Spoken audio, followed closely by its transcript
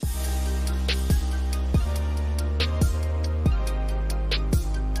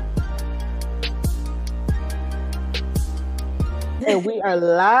And we are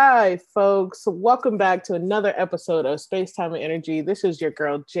live, folks. Welcome back to another episode of Space Time and Energy. This is your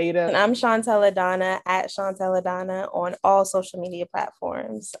girl, Jada. And I'm Chantel Adana at Chantel Adana on all social media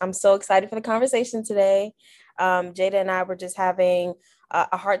platforms. I'm so excited for the conversation today. Jada and I were just having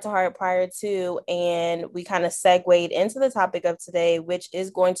a heart-to-heart prior to, and we kind of segued into the topic of today, which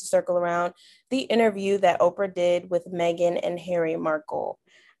is going to circle around the interview that Oprah did with Meghan and Harry Markle.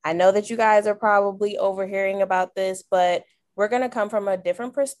 I know that you guys are probably overhearing about this, but we're going to come from a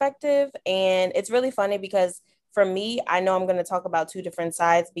different perspective. And it's really funny because for me, I know I'm going to talk about two different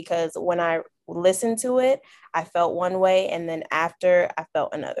sides because when I listened to it, I felt one way. And then after, I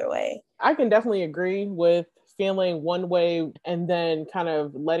felt another way. I can definitely agree with feeling one way and then kind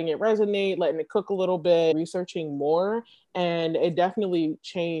of letting it resonate, letting it cook a little bit, researching more. And it definitely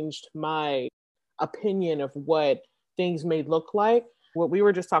changed my opinion of what things may look like. What we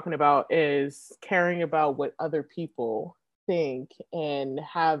were just talking about is caring about what other people think and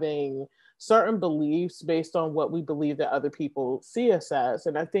having certain beliefs based on what we believe that other people see us as.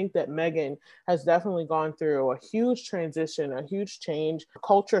 And I think that Meghan has definitely gone through a huge transition, a huge change,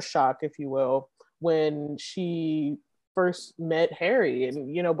 culture shock, if you will, when she first met Harry.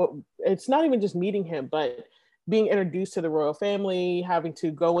 And, but it's not even just meeting him, but being introduced to the royal family, having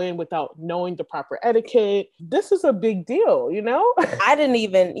to go in without knowing the proper etiquette. This is a big deal. I didn't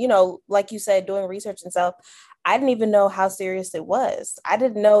even, like you said, doing research and stuff, I didn't even know how serious it was. I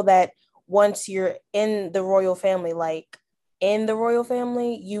didn't know that once you're in the royal family,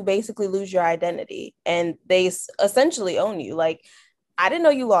 you basically lose your identity and they essentially own you. Like, I didn't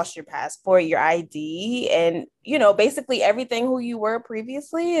know you lost your passport, your ID, and, basically everything who you were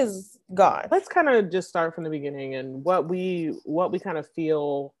previously is gone. Let's kind of just start from the beginning and what we kind of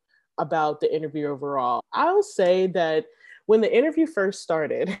feel about the interview overall. I'll say that when the interview first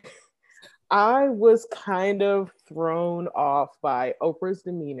started, I was kind of thrown off by Oprah's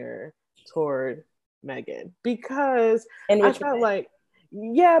demeanor toward Meghan because I felt like,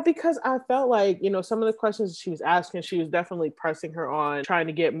 because I felt like, some of the questions she was asking, she was definitely pressing her on trying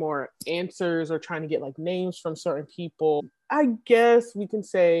to get more answers or trying to get like names from certain people. I guess we can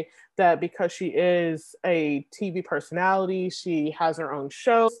say that because she is a TV personality, she has her own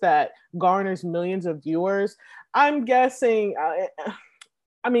show that garners millions of viewers. I'm guessing,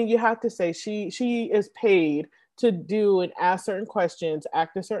 you have to say she is paid to do and ask certain questions,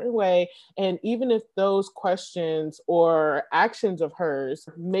 act a certain way. And even if those questions or actions of hers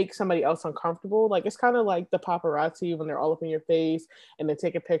make somebody else uncomfortable, like it's kind of like the paparazzi when they're all up in your face and they're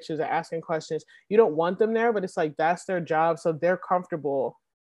taking pictures or asking questions. You don't want them there, but it's like that's their job. So they're comfortable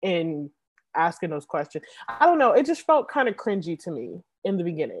in asking those questions. I don't know. It just felt kind of cringy to me in the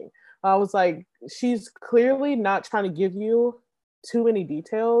beginning. I was like, she's clearly not trying to give you too many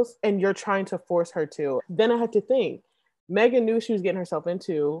details and you're trying to force her to. Then I had to think, Meghan knew she was getting herself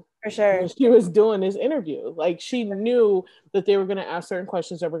into for sure when she was doing this interview. Like she knew that they were going to ask certain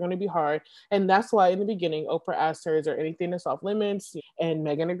questions that were going to be hard. And that's why in the beginning, Oprah asked her, is there anything that's off limits? And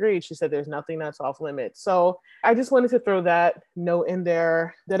Meghan agreed. She said, there's nothing that's off limits. So I just wanted to throw that note in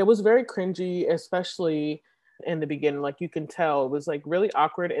there that it was very cringy, especially in the beginning. Like you can tell it was like really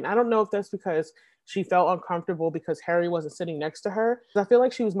awkward. And I don't know if that's because she felt uncomfortable because Harry wasn't sitting next to her. I feel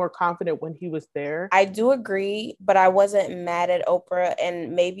like she was more confident when he was there. I do agree, but I wasn't mad at Oprah.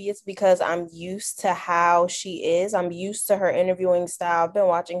 And maybe it's because I'm used to how she is. I'm used to her interviewing style. I've been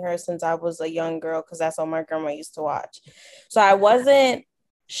watching her since I was a young girl because that's all my grandma used to watch. So I wasn't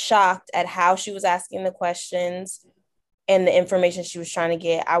shocked at how she was asking the questions and the information she was trying to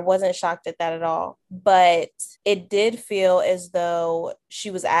get. I wasn't shocked at that at all. But it did feel as though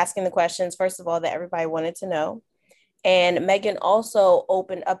she was asking the questions, first of all, that everybody wanted to know. And Meghan also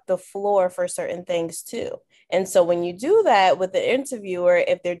opened up the floor for certain things too. And so when you do that with the interviewer,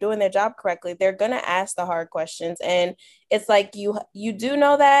 if they're doing their job correctly, they're going to ask the hard questions. And it's like you do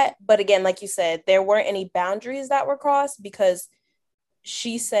know that. But again, like you said, there weren't any boundaries that were crossed because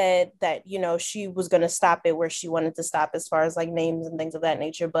she said that, she was going to stop it where she wanted to stop as far as like names and things of that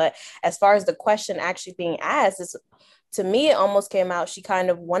nature. But as far as the question actually being asked, to me, it almost came out, she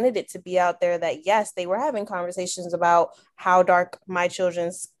kind of wanted it to be out there that, yes, they were having conversations about how dark my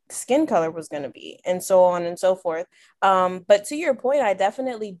children's skin color was going to be and so on and so forth. But to your point, I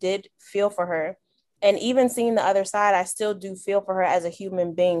definitely did feel for her. And even seeing the other side, I still do feel for her as a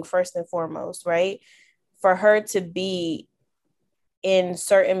human being, first and foremost, right? For her to be in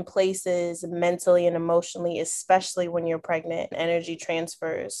certain places mentally and emotionally, especially when you're pregnant, energy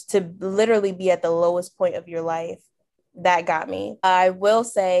transfers to literally be at the lowest point of your life. That got me. I will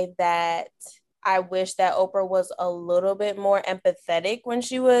say that I wish that Oprah was a little bit more empathetic when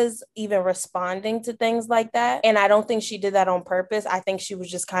she was even responding to things like that. And I don't think she did that on purpose. I think she was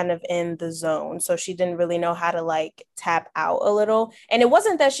just kind of in the zone. So she didn't really know how to like tap out a little. And it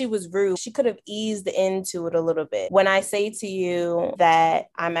wasn't that she was rude. She could have eased into it a little bit. When I say to you that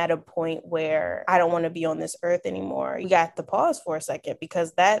I'm at a point where I don't want to be on this earth anymore, you got to pause for a second,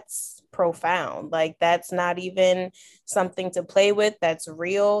 because that's profound. Like, that's not even something to play with. That's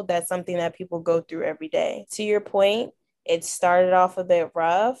real. That's something that people go through every day. To your point, it started off a bit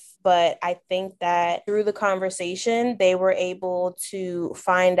rough, but I think that through the conversation, they were able to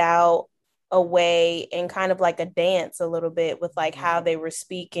find out a way and kind of like a dance a little bit with like how they were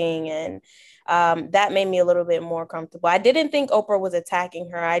speaking. And that made me a little bit more comfortable. I didn't think Oprah was attacking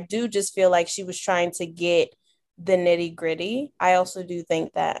her. I do just feel like she was trying to get the nitty gritty. I also do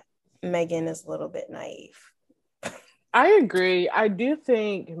think that Meghan is a little bit naive. I agree. I do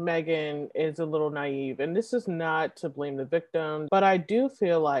think Meghan is a little naive, and this is not to blame the victim, but I do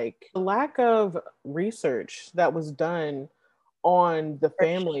feel like the lack of research that was done on the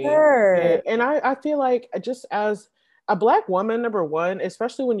family. Sure. And I feel like, just as a Black woman, number one,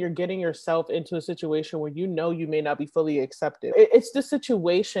 especially when you're getting yourself into a situation where you know you may not be fully accepted, it's the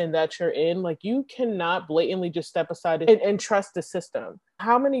situation that you're in. Like, you cannot blatantly just step aside and trust the system.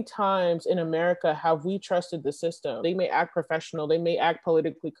 How many times in America have we trusted the system? They may act professional, they may act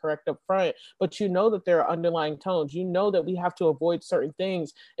politically correct up front, but you know that there are underlying tones. You know that we have to avoid certain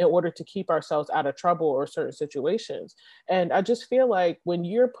things in order to keep ourselves out of trouble or certain situations. And I just feel like when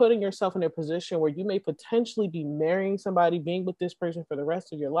you're putting yourself in a position where you may potentially be marrying somebody, being with this person for the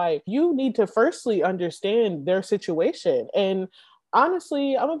rest of your life, you need to firstly understand their situation. And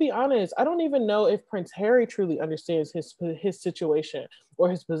honestly, I'm gonna be honest, I don't even know if Prince Harry truly understands his situation or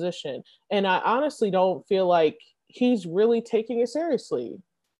his position. And I honestly don't feel like he's really taking it seriously.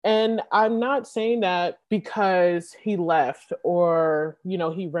 And I'm not saying that because he left or,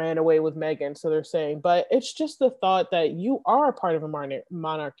 he ran away with Meghan, so they're saying, but it's just the thought that you are a part of a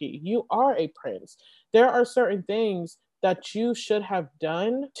monarchy. You are a prince. There are certain things that you should have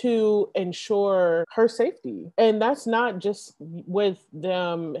done to ensure her safety. And that's not just with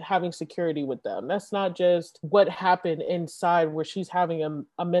them having security with them. That's not just what happened inside where she's having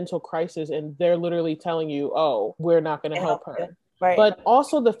a mental crisis and they're literally telling you, oh, we're not going to help her. Right. But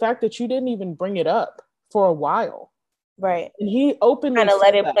also the fact that you didn't even bring it up for a while. Right. And he openly kind of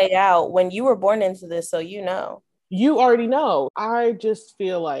let it that. play out when you were born into this, so you know. You already know. I just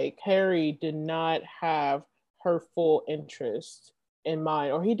feel like Harry did not have her full interest in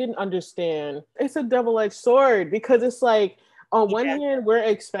mind, or he didn't understand. It's a double-edged sword, because it's like, on one hand, we're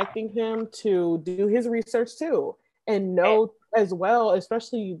expecting him to do his research too and know as well,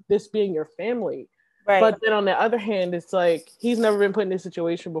 especially this being your family. Right. But then on the other hand, it's like, he's never been put in this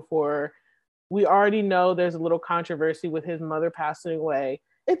situation before. We already know there's a little controversy with his mother passing away.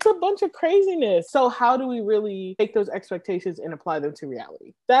 It's a bunch of craziness. So how do we really take those expectations and apply them to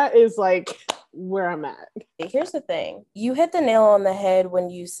reality? That is like where I'm at. Here's the thing. You hit the nail on the head when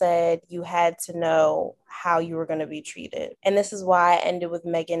you said you had to know how you were going to be treated. And this is why I ended with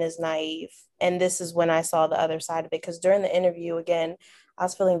Meghan is naive. And this is when I saw the other side of it. Because during the interview, again, I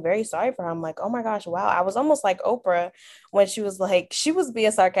was feeling very sorry for her. I'm like, oh my gosh, wow. I was almost like Oprah when she was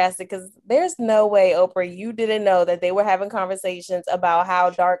being sarcastic, because there's no way, Oprah, you didn't know that they were having conversations about how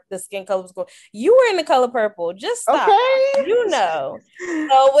dark the skin color was going. You were in the color purple. Just stop. Okay. You know.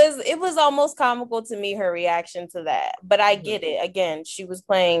 So it was almost comical to me, her reaction to that. But I get it. Again, she was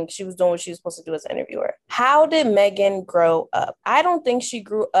doing what she was supposed to do as an interviewer. How did Meghan grow up? I don't think she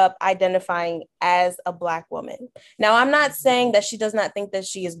grew up identifying as a Black woman. Now, I'm not saying that she does not think that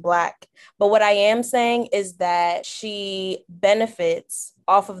she is Black, but what I am saying is that she benefits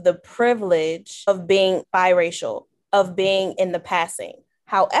off of the privilege of being biracial, of being in the passing.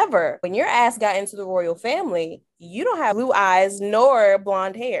 However, when your ass got into the royal family, you don't have blue eyes nor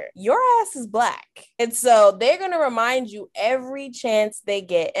blonde hair. Your ass is Black. And so they're going to remind you every chance they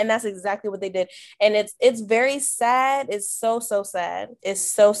get. And that's exactly what they did. And it's very sad. It's so sad. It's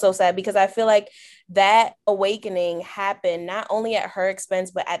so sad, because I feel like that awakening happened not only at her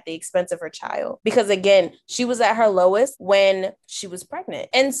expense, but at the expense of her child. Because again, she was at her lowest when she was pregnant.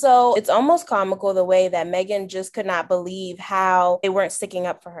 And so it's almost comical the way that Meghan just could not believe how they weren't sticking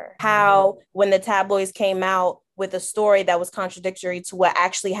up for her. How when the tabloids came out with a story that was contradictory to what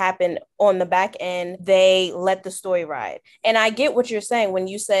actually happened on the back end, they let the story ride. And I get what you're saying when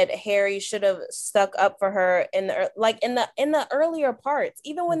you said Harry should have stuck up for her in the earlier parts,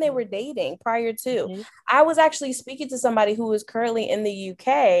 even when they were dating prior to. I was actually speaking to somebody who is currently in the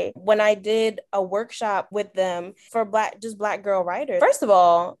UK when I did a workshop with them for black girl writers. First of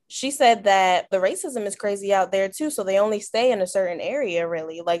all, she said that the racism is crazy out there too, so they only stay in a certain area,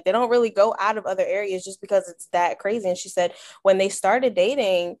 really. Like, they don't really go out of other areas just because it's that crazy. And she said when they started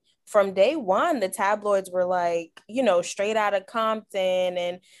dating, from day one, the tabloids were like, straight out of Compton,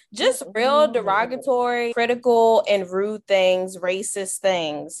 and just real derogatory, critical, and rude things, racist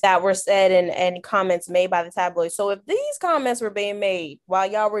things that were said, and comments made by the tabloids. So if these comments were being made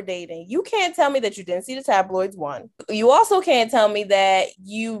while y'all were dating, you can't tell me that you didn't see the tabloids, one. You also can't tell me that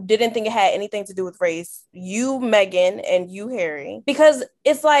you didn't think it had anything to do with race, you, Meghan, and you, Harry, because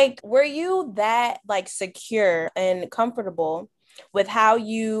it's like, were you that like secure and comfortable with how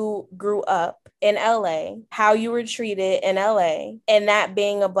you grew up in LA, how you were treated in LA, and that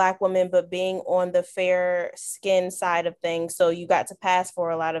being a Black woman, but being on the fair skin side of things. So you got to pass for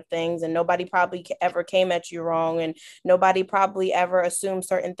a lot of things, and nobody probably ever came at you wrong, and nobody probably ever assumed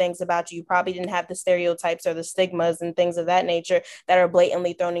certain things about you. You probably didn't have the stereotypes or the stigmas and things of that nature that are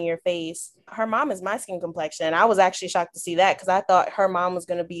blatantly thrown in your face. Her mom is my skin complexion. And I was actually shocked to see that, because I thought her mom was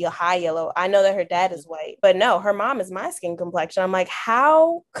going to be a high yellow. I know that her dad is white, but no, her mom is my skin complexion. I'm like,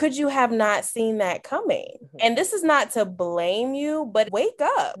 how could you have not seen that coming? And this is not to blame you, but wake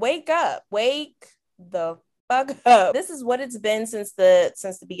up, wake the fuck up. This is what it's been since the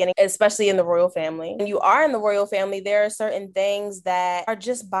beginning, especially in the royal family. When you are in the royal family, there are certain things that are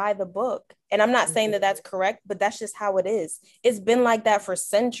just by the book. And I'm not saying that that's correct, but that's just how it is. It's been like that for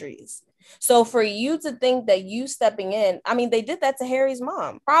centuries. So for you to think that you stepping in, I mean, they did that to Harry's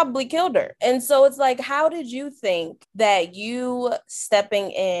mom, probably killed her. And so it's like, how did you think that you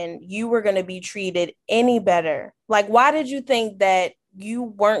stepping in, you were going to be treated any better? Like, why did you think that you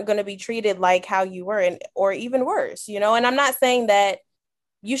weren't going to be treated like how you were, or even worse, And I'm not saying that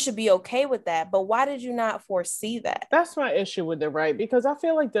you should be okay with that, but why did you not foresee that? That's my issue with it, right? Because I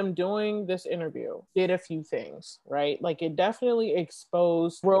feel like them doing this interview did a few things, right? Like, it definitely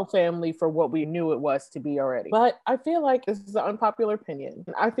exposed royal family for what we knew it was to be already. But I feel like this is an unpopular opinion.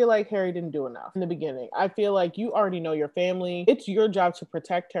 I feel like Harry didn't do enough in the beginning. I feel like you already know your family. It's your job to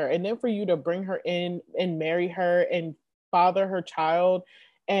protect her. And then for you to bring her in and marry her and father her child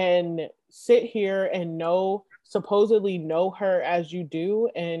and sit here and supposedly know her as you do,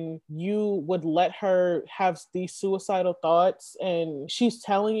 and you would let her have these suicidal thoughts, and she's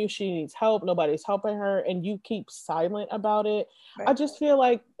telling you she needs help, nobody's helping her, and you keep silent about it. Right. I just feel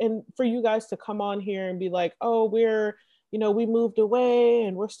like, and for you guys to come on here and be like, oh, we moved away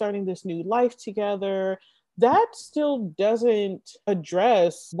and we're starting this new life together, that still doesn't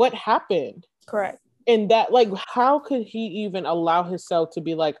address what happened. Correct. And that, like, how could he even allow himself to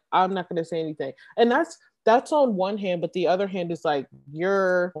be like, I'm not going to say anything? And that's on one hand, but the other hand is like,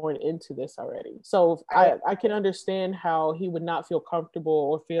 you're going into this already. So right. I can understand how he would not feel comfortable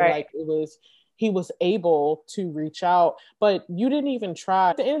or feel right. like he was able to reach out, but you didn't even try.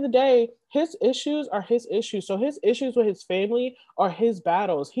 At the end of the day, his issues are his issues. So his issues with his family are his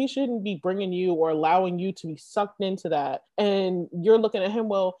battles. He shouldn't be bringing you or allowing you to be sucked into that. And you're looking at him,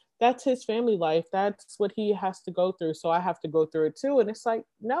 well, that's his family life. That's what he has to go through. So I have to go through it too. And it's like,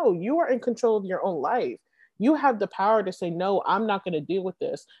 no, you are in control of your own life. You have the power to say, no, I'm not going to deal with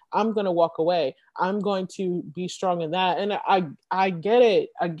this. I'm going to walk away. I'm going to be strong in that. And I get it.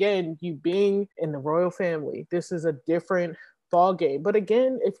 Again, you being in the royal family, this is a different ball game. But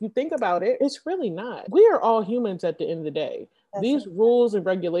again, if you think about it, it's really not. We are all humans at the end of the day. These rules and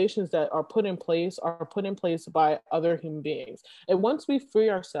regulations that are put in place by other human beings. And once we free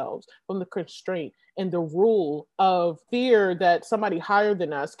ourselves from the constraint and the rule of fear that somebody higher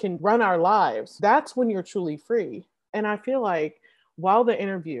than us can run our lives, that's when you're truly free. And I feel like while the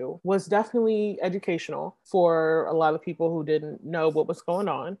interview was definitely educational for a lot of people who didn't know what was going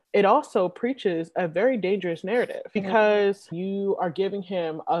on, it also preaches a very dangerous narrative, because you are giving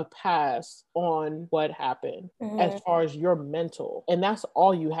him a pass on what happened as far as your mental. And that's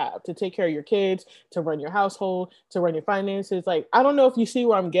all you have to take care of your kids, to run your household, to run your finances. Like, I don't know if you see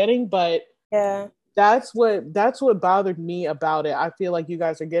where I'm getting, but yeah. That's what bothered me about it. I feel like you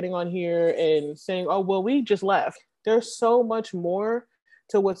guys are getting on here and saying, oh, well, we just left. There's so much more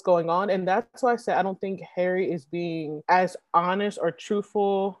to what's going on. And that's why I said I don't think Harry is being as honest or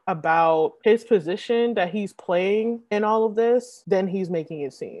truthful about his position that he's playing in all of this than he's making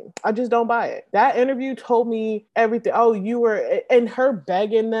it seem. I just don't buy it. That interview told me everything. Oh, you were, and her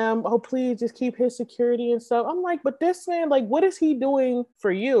begging them, oh, please just keep his security and stuff. I'm like, but this man, like, what is he doing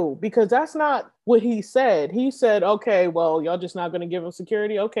for you? Because that's not what he said. He said, okay, well, y'all just not going to give him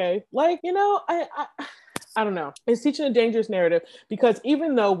security. Okay. Like, you know, I don't know. It's teaching a dangerous narrative because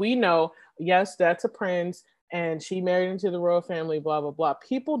even though we know, yes, that's a prince and she married into the royal family, blah, blah, blah.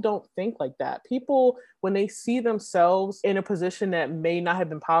 People don't think like that. People, when they see themselves in a position that may not have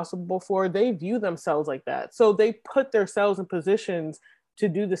been possible before, they view themselves like that. So they put themselves in positions to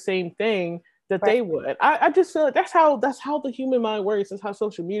do the same thing that they would. I just feel like that's how the human mind works. That's how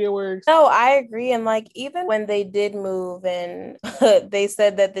social media works. No, I agree. And like, even when they did move and they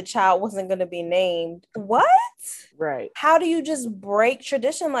said that the child wasn't going to be named, what? Right. How do you just break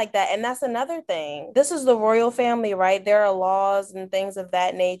tradition like that? And that's another thing. This is the royal family, right? There are laws and things of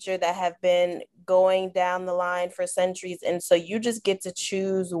that nature that have been going down the line for centuries. And so you just get to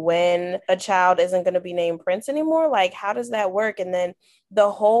choose when a child isn't going to be named Prince anymore. Like, how does that work? And then the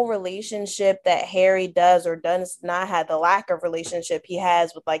whole relationship that Harry does or does not have, the lack of relationship he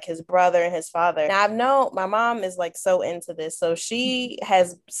has with like his brother and his father. Now, I've known my mom is like so into this. So she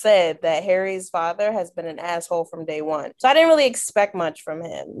has said that Harry's father has been an asshole from day one. So I didn't really expect much from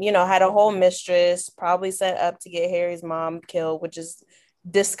him. You know, had a whole mistress, probably set up to get Harry's mom killed, which is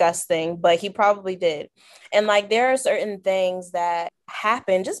disgusting, but he probably did. And like, there are certain things that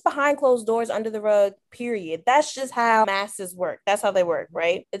happen just behind closed doors, under the rug, period. That's just how masses work. That's how they work,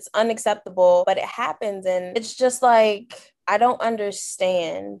 right? It's unacceptable, but it happens. And it's just like, I don't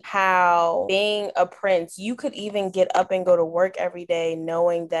understand how being a prince, you could even get up and go to work every day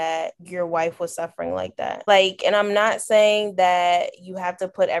knowing that your wife was suffering like that. Like, and I'm not saying that you have to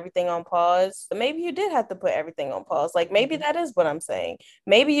put everything on pause, but maybe you did have to put everything on pause. Like, maybe that is what I'm saying.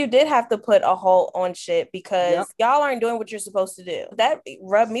 Maybe you did have to put a halt on shit because y'all aren't doing what you're supposed to do. That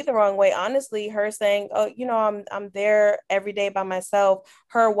rubbed me the wrong way. Honestly, her saying, oh, you know, I'm there every day by myself,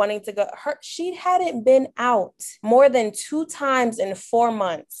 her wanting to go, she hadn't been out more than 2 times in 4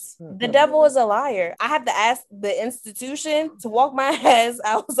 months. The devil is a liar. I have to ask the institution to walk my ass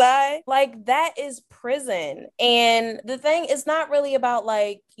outside. Like, that is prison. And the thing is not really about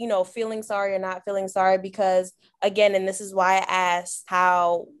like, you know, feeling sorry or not feeling sorry, because again, and this is why I asked,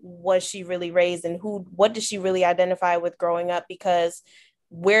 how was she really raised and what did she really identify with growing up? Because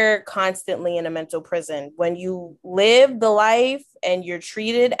we're constantly in a mental prison. When you live the life and you're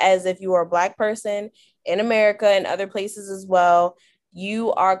treated as if you are a Black person in America and other places as well,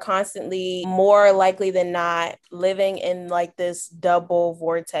 you are constantly more likely than not living in like this double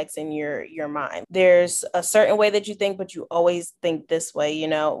vortex in your mind. There's a certain way that you think, but you always think this way, you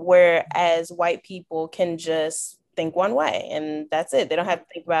know, whereas white people can just think one way and that's it. They don't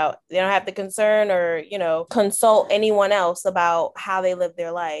have to concern or, you know, consult anyone else about how they live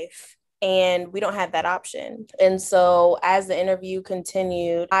their life. And we don't have that option. And so as the interview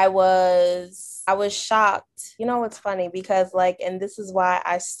continued, I was shocked. You know, it's funny because like, and this is why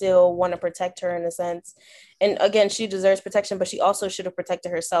I still want to protect her in a sense. And again, she deserves protection, but she also should have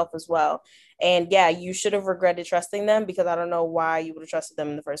protected herself as well. And yeah, you should have regretted trusting them, because I don't know why you would have trusted them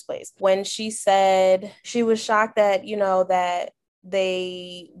in the first place. When she said she was shocked that, you know, that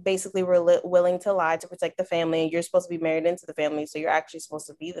they basically were willing to lie to protect the family, and you're supposed to be married into the family, so you're actually supposed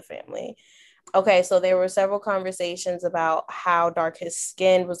to be the family. Okay, so there were several conversations about how dark his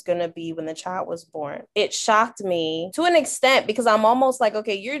skin was going to be when the child was born. It shocked me to an extent because I'm almost like,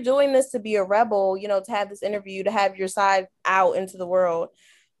 okay, you're doing this to be a rebel, you know, to have this interview, to have your side out into the world,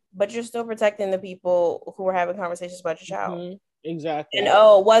 but you're still protecting the people who were having conversations about your child. Mm-hmm. Exactly. And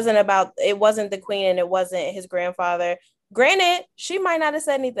it wasn't the queen and it wasn't his grandfather. Granted, she might not have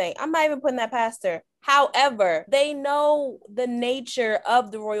said anything. I'm not even putting that past her. However, they know the nature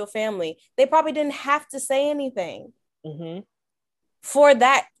of the royal family. They probably didn't have to say anything for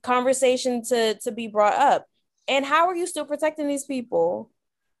that conversation to be brought up. And how are you still protecting these people?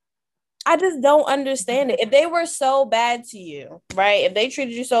 I just don't understand it. If they were so bad to you, right? If they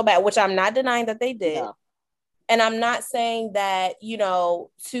treated you so bad, which I'm not denying that they did. Yeah. And I'm not saying that, you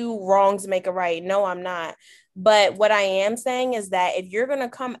know, 2 wrongs make a right. No, I'm not. But what I am saying is that if you're going to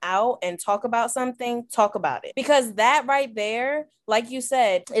come out and talk about something, talk about it. Because that right there, like you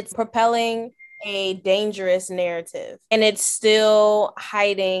said, it's propelling a dangerous narrative. And it's still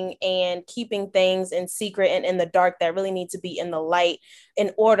hiding and keeping things in secret and in the dark that really need to be in the light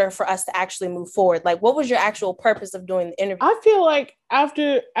in order for us to actually move forward. Like, what was your actual purpose of doing the interview? I feel like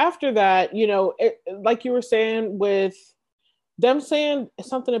after that, you know, like you were saying with them saying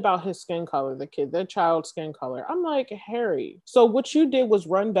something about his skin color, their child's skin color. I'm like, Harry, so what you did was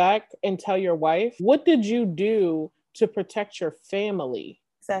run back and tell your wife. What did you do to protect your family?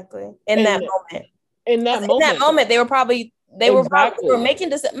 Exactly. In that moment. In that moment, they were probably making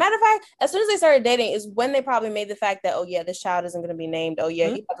this. Matter of fact, as soon as they started dating, is when they probably made the fact that, oh yeah, this child isn't going to be named. Oh yeah,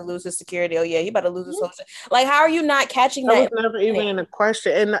 he about to lose his security. Oh yeah, he about to lose his social. Like, how are you not catching that? That was never even in a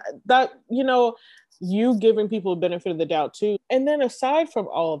question, and that, you know, you giving people the benefit of the doubt too. And then aside from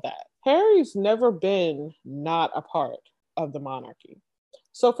all of that, Harry's never been not a part of the monarchy.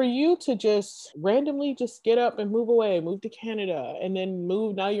 So for you to just randomly just get up and move away, move to Canada, and then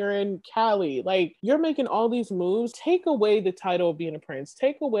move, now you're in Cali, like you're making all these moves, take away the title of being a prince,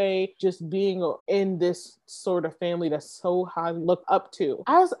 take away just being in this sort of family that's so highly looked up to.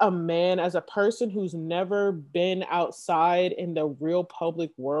 As a man, as a person who's never been outside in the real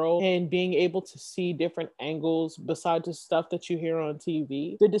public world and being able to see different angles besides the stuff that you hear on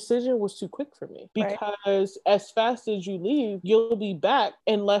TV, the decision was too quick for me, because as fast as you leave, you'll be back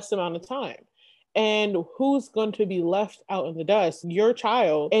in less amount of time. And who's going to be left out in the dust? Your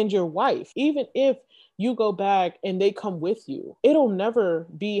child and your wife. Even if you go back and they come with you, it'll never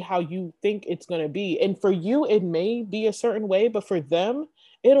be how you think it's going to be. And for you, it may be a certain way, but for them,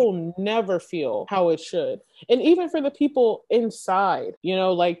 it'll never feel how it should. And even for the people inside, you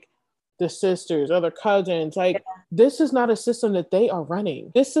know, like the sisters, other cousins, like this is not a system that they are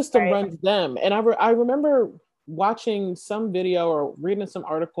running. This system runs them. And I remember watching some video or reading some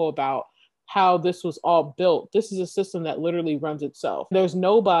article about how this was all built. This is a system that literally runs itself. There's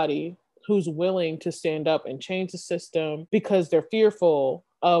nobody who's willing to stand up and change the system because they're fearful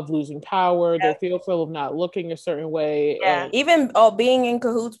of losing power. They're fearful of not looking a certain way. Yeah. And even being in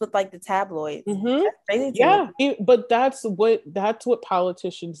cahoots with like the tabloids. But that's what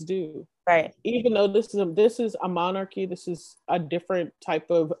politicians do. Right. Even though this is a monarchy, this is a different type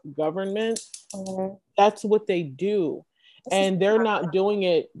of government. That's what they do. And they're not doing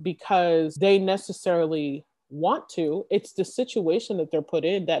it because they necessarily want to. It's the situation that they're put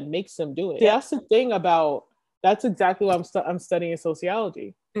in that makes them do it. That's the thing that's exactly why I'm studying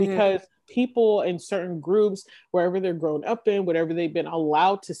sociology, because people in certain groups, wherever they're grown up in, whatever they've been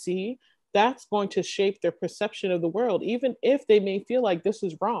allowed to see, that's going to shape their perception of the world, even if they may feel like this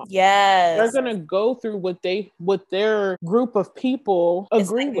is wrong. Yes. They're going to go through what their group of people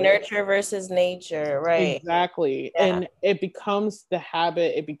agree with. Nurture versus nature, right? Exactly. Yeah. And it becomes the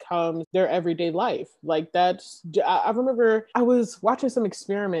habit, it becomes their everyday life. Like I remember I was watching some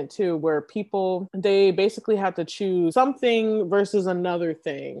experiment too, where people, they basically had to choose something versus another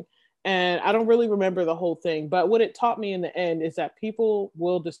thing. And I don't really remember the whole thing, but what it taught me in the end is that people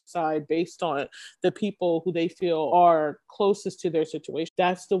will decide based on the people who they feel are closest to their situation.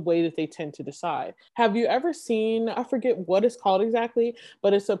 That's the way that they tend to decide. Have you ever seen, I forget what it's called exactly,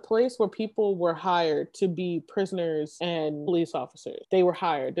 but it's a place where people were hired to be prisoners and police officers. They were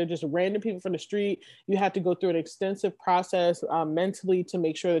hired. They're just random people from the street. You had to go through an extensive process mentally to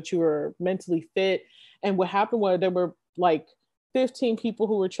make sure that you were mentally fit. And what happened was there were like 15 people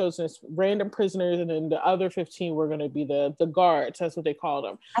who were chosen as random prisoners, and then the other 15 were going to be the guards. That's what they called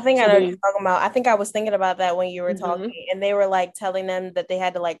them. I think I know what you're talking about. I think I was thinking about that when you were talking, and they were like telling them that they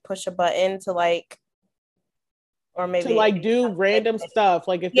had to like push a button to like, or maybe to like do random stuff,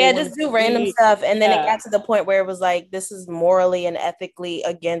 like if just do random stuff, and then it got to the point where it was like, this is morally and ethically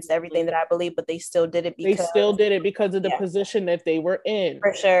against everything that I believe, but they still did it because of the position that they were in.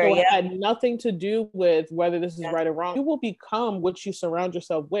 For sure. So it had nothing to do with whether this is right or wrong. You will become what you surround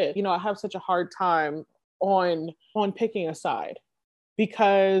yourself with. You know, I have such a hard time on picking a side,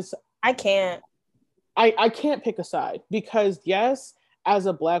 because I can't pick a side, because yes, as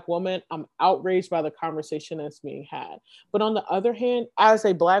a Black woman, I'm outraged by the conversation that's being had. But on the other hand, as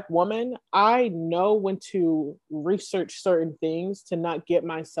a Black woman, I know when to research certain things to not get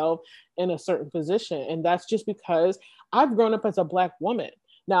myself in a certain position. And that's just because I've grown up as a Black woman.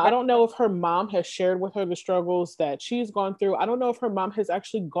 Now, I don't know if her mom has shared with her the struggles that she's gone through. I don't know if her mom has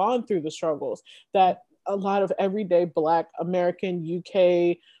actually gone through the struggles that a lot of everyday Black, American,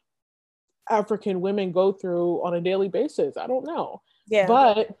 UK, African women go through on a daily basis. I don't know. Yeah.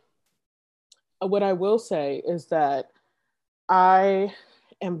 But what I will say is that I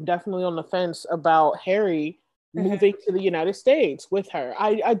am definitely on the fence about Harry moving to the United States with her.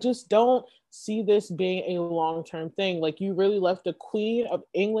 I just don't see this being a long-term thing. Like, you really left the Queen of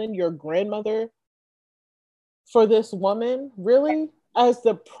England, your grandmother, for this woman, really, as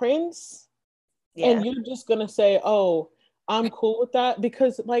the prince? Yeah. And you're just gonna say, oh, I'm cool with that?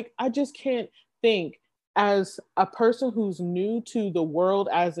 Because like, I just can't think, as a person who's new to the world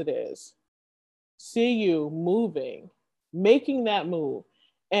as it is, see you moving making that move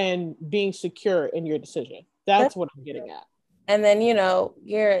and being secure in your decision. That's what I'm getting at. And then,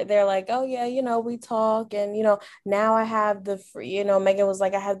 they're like, oh yeah, we talk, and now I have the free, Megan was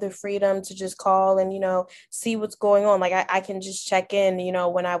like, I have the freedom to just call and see what's going on. Like I can just check in.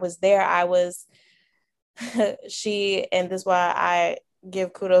 When I was there, I was and this is why I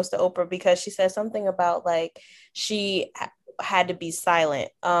give kudos to Oprah, because she said something about like she had to be silent,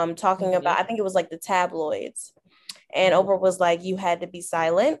 talking about, I think it was like the tabloids. And Oprah was like, you had to be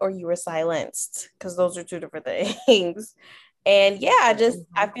silent or you were silenced, because those are two different things. And yeah,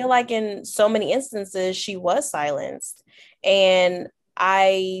 I feel like in so many instances she was silenced. And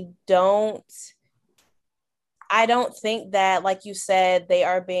I don't think that, like you said, they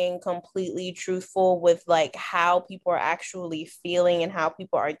are being completely truthful with like how people are actually feeling and how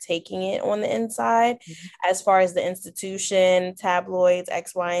people are taking it on the inside, as far as the institution, tabloids,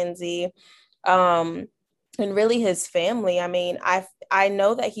 X, Y, and Z. And really his family. I mean, I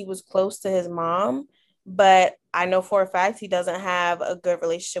know that he was close to his mom, but I know for a fact he doesn't have a good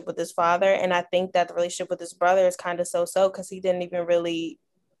relationship with his father. And I think that the relationship with his brother is kind of so because he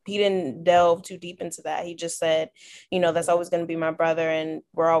didn't delve too deep into that. He just said, that's always going to be my brother and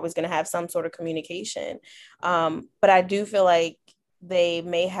we're always going to have some sort of communication. But I do feel like they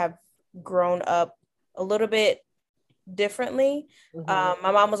may have grown up a little bit differently. My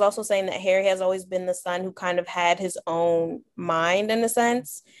mom was also saying that Harry has always been the son who kind of had his own mind in a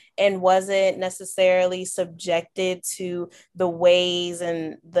sense and wasn't necessarily subjected to the ways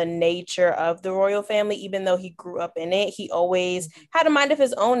and the nature of the royal family. Even though he grew up in it, he always had a mind of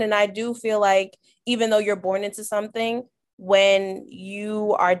his own. And I do feel like even though you're born into something, when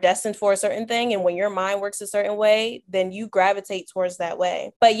you are destined for a certain thing and when your mind works a certain way, then you gravitate towards that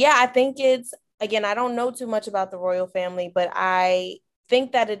way. But yeah, I think again, I don't know too much about the royal family, but I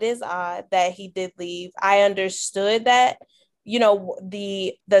think that it is odd that he did leave. I understood that,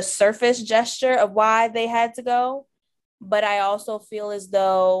 the surface gesture of why they had to go. But I also feel as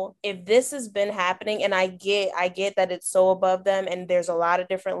though if this has been happening, and I get that it's so above them and there's a lot of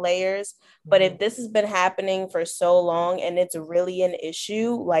different layers, but if this has been happening for so long and it's really an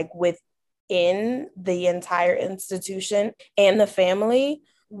issue, like within the entire institution and the family,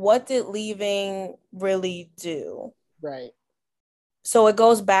 what did leaving really do? Right. So it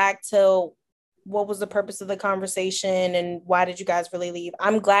goes back to what was the purpose of the conversation and why did you guys really leave?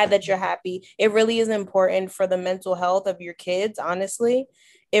 I'm glad that you're happy. It really is important for the mental health of your kids, honestly.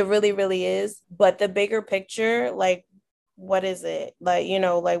 It really, really is. But the bigger picture, like, what is it? Like,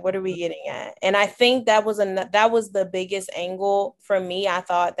 like what are we getting at? And I think that was the biggest angle for me. I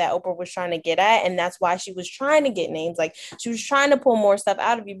thought that Oprah was trying to get at, and that's why she was trying to get names. Like she was trying to pull more stuff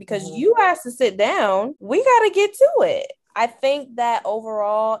out of you because you asked to sit down. We got to get to it. I think that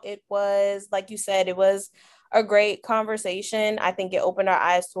overall it was, like you said, it was a great conversation. I think it opened our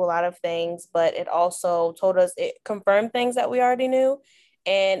eyes to a lot of things, but it also it confirmed things that we already knew.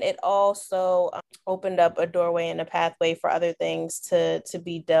 And it also opened up a doorway and a pathway for other things to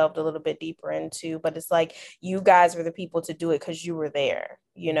be delved a little bit deeper into. But it's like, you guys were the people to do it because you were there.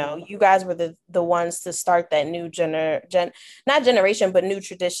 You guys were the ones to start that new not generation, but new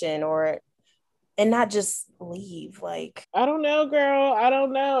tradition, and not just leave. Like, I don't know, girl. I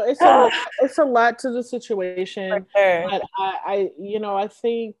don't know. It's a lot to the situation. Sure. But I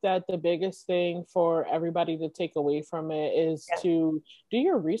think that the biggest thing for everybody to take away from it is to do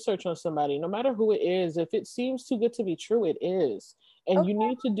your research on somebody, no matter who it is. If it seems too good to be true, it is. And you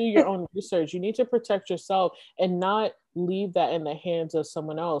need to do your own research. You need to protect yourself and not leave that in the hands of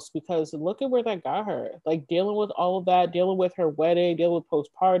someone else, because look at where that got her. Like dealing with all of that, dealing with her wedding, dealing with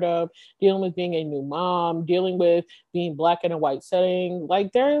postpartum, dealing with being a new mom, dealing with being Black in a white setting.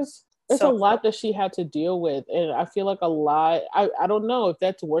 Like there's a lot that she had to deal with. And I feel like a lot, I don't know if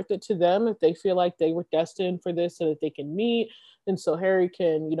that's worth it to them, if they feel like they were destined for this so that they can meet. And so Harry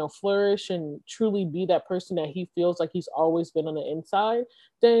can, flourish and truly be that person that he feels like he's always been on the inside,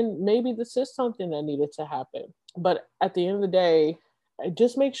 then maybe this is something that needed to happen. But at the end of the day,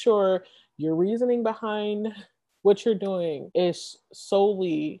 just make sure your reasoning behind what you're doing is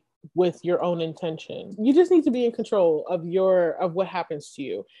solely with your own intention. You just need to be in control of what happens to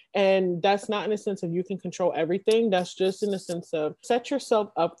you. And that's not in a sense of you can control everything. That's just in the sense of set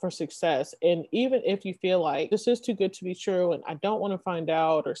yourself up for success. And even if you feel like this is too good to be true and I don't want to find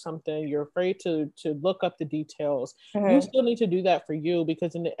out or something, you're afraid to look up the details, you still need to do that for you,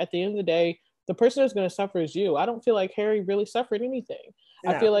 because at the end of the day, the person that's going to suffer is you. I don't feel like Harry really suffered anything.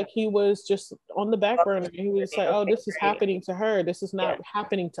 No. I feel like he was just on the back burner. He was like, oh, this is happening to her. This is not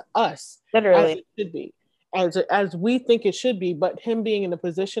happening to us. Literally. As it should be. As we think it should be. But him being in the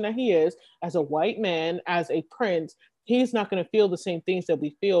position that he is, as a white man, as a prince, he's not going to feel the same things that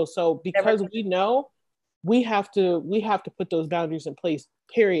we feel. So because we know, we have to put those boundaries in place,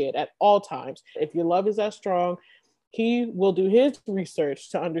 period, at all times. If your love is that strong, he will do his research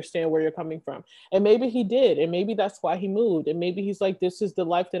to understand where you're coming from. And maybe he did, and maybe that's why he moved, and maybe he's like, this is the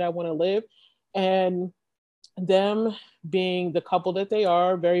life that I want to live. And them being the couple that they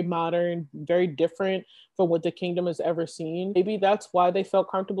are, very modern, very different from what the kingdom has ever seen, maybe that's why they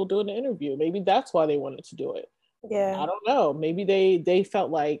felt comfortable doing the interview. Maybe that's why they wanted to do it. Yeah, I don't know. Maybe they felt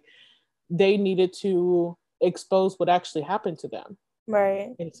like they needed to expose what actually happened to them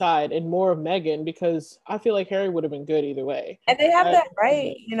right. inside, and more of Meghan, because I feel like Harry would have been good either way. And they have that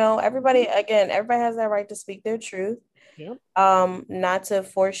right, you know, everybody has that right to speak their truth. Yep. Not to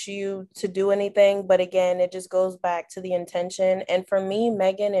force you to do anything, but again, it just goes back to the intention. And for me,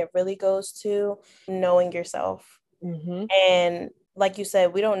 Meghan, it really goes to knowing yourself. Mm-hmm. And like you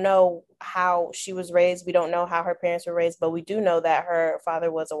said, we don't know how she was raised. We don't know how her parents were raised, but we do know that her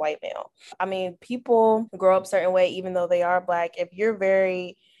father was a white male. I mean, people grow up a certain way, even though they are Black. If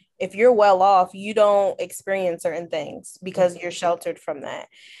you're well off, you don't experience certain things because you're sheltered from that.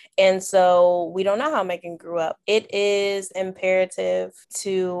 And so we don't know how Meghan grew up. It is imperative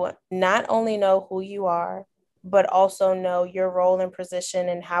to not only know who you are, but also know your role and position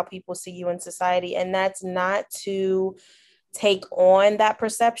and how people see you in society. And that's not to take on that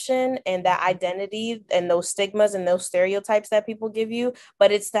perception and that identity and those stigmas and those stereotypes that people give you,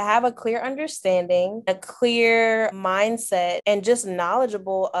 but it's to have a clear understanding, a clear mindset, and just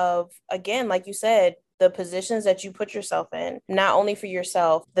knowledgeable of, again, like you said, the positions that you put yourself in, not only for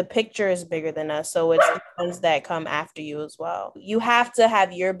yourself. The picture is bigger than us, so it's the ones that come after you as well. You have to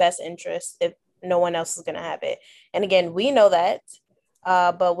have your best interest if no one else is going to have it. And again, we know that.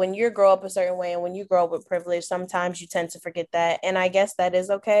 But when you grow up a certain way and when you grow up with privilege, sometimes you tend to forget that. And I guess that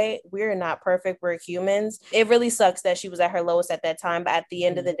is okay. We're not perfect. We're humans. It really sucks that she was at her lowest at that time. But at the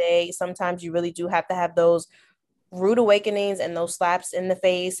end of the day, sometimes you really do have to have those rude awakenings and those slaps in the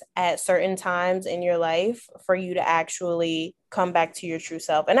face at certain times in your life for you to actually come back to your true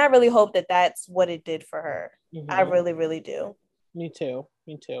self. And I really hope that that's what it did for her. Mm-hmm. I really, really do. Me too.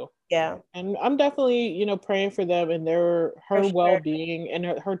 Yeah. And I'm definitely, praying for them and her well-being and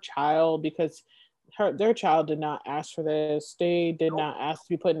her child, because their child did not ask for this. They did not ask to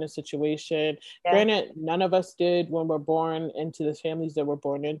be put in a situation. Yeah. Granted, none of us did when we're born into the families that we're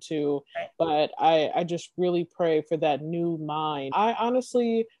born into, right. But I just really pray for that new mind. I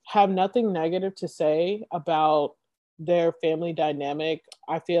honestly have nothing negative to say about their family dynamic.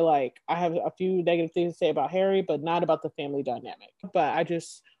 I feel like I have a few negative things to say about Harry, but not about the family dynamic. But I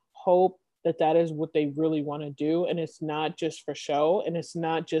just hope that is what they really want to do, and it's not just for show, and it's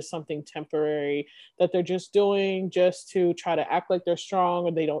not just something temporary that they're just doing just to try to act like they're strong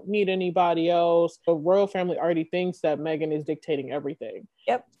or they don't need anybody else. The royal family already thinks that Meghan is dictating everything.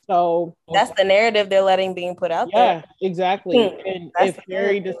 Yep. So that's the narrative they're letting being put out there. Yeah, exactly. And if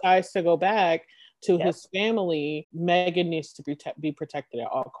Harry decides to go back to his family, Meghan needs to be protected at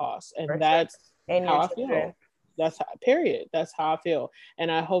all costs, and that's how I feel. That's how I feel.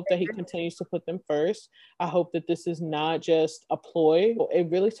 And I hope that he continues to put them first. I hope that this is not just a ploy. It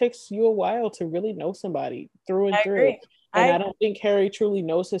really takes you a while to really know somebody through and through. And I don't think Harry truly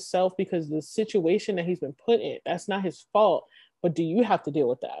knows himself, because the situation that he's been put in, that's not his fault. But do you have to deal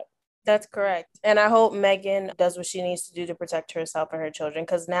with that? That's correct. And I hope Meghan does what she needs to do to protect herself and her children,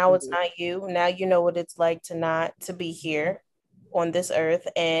 because now it's not you. Now you know what it's like to be here on this earth.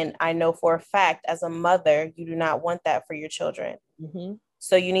 And I know for a fact, as a mother, you do not want that for your children. Mm-hmm.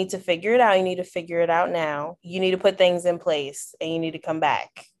 So you need to figure it out. You need to figure it out now. You need to put things in place, and you need to come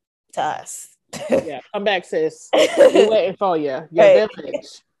back to us. Yeah, come back, sis. We're waiting for you. Your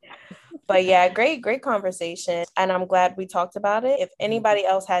village. But yeah, great conversation. And I'm glad we talked about it. If anybody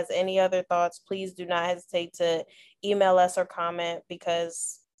else has any other thoughts, please do not hesitate to email us or comment,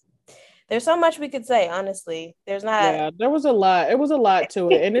 because there's so much we could say, honestly. There was a lot. It was a lot to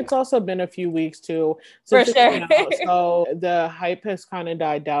it. And it's also been a few weeks too. For sure. So the hype has kind of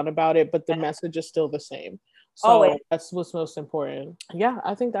died down about it, but the message is still the same. So that's what's most important. Yeah,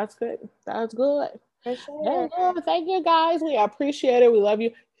 I think that's good. That's good. For sure. Thank you, guys. We appreciate it. We love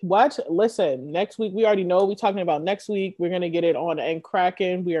you. Listen, next week, we already know we're talking about next week. We're going to get it on and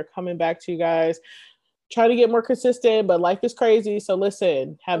cracking. We are coming back to you guys. Try to get more consistent, but life is crazy. So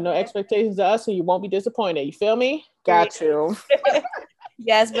listen, have no expectations of us and you won't be disappointed. You feel me? Got you.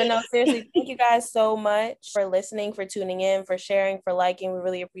 Yes, but no, seriously, thank you guys so much for listening, for tuning in, for sharing, for liking. We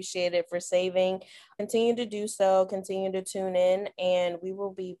really appreciate it, for saving. Continue to do so. Continue to tune in, and we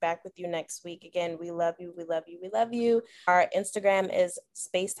will be back with you next week. Again, we love you. We love you. We love you. Our Instagram is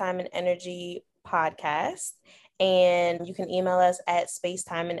Spacetime and Energy Podcast. And you can email us at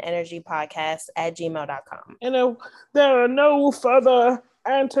spacetimeandenergypodcast@gmail.com. And there are no further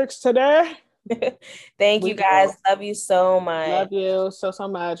antics today. Thank you guys. Love you so much. Love you so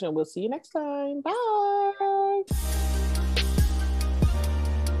much. And we'll see you next time. Bye.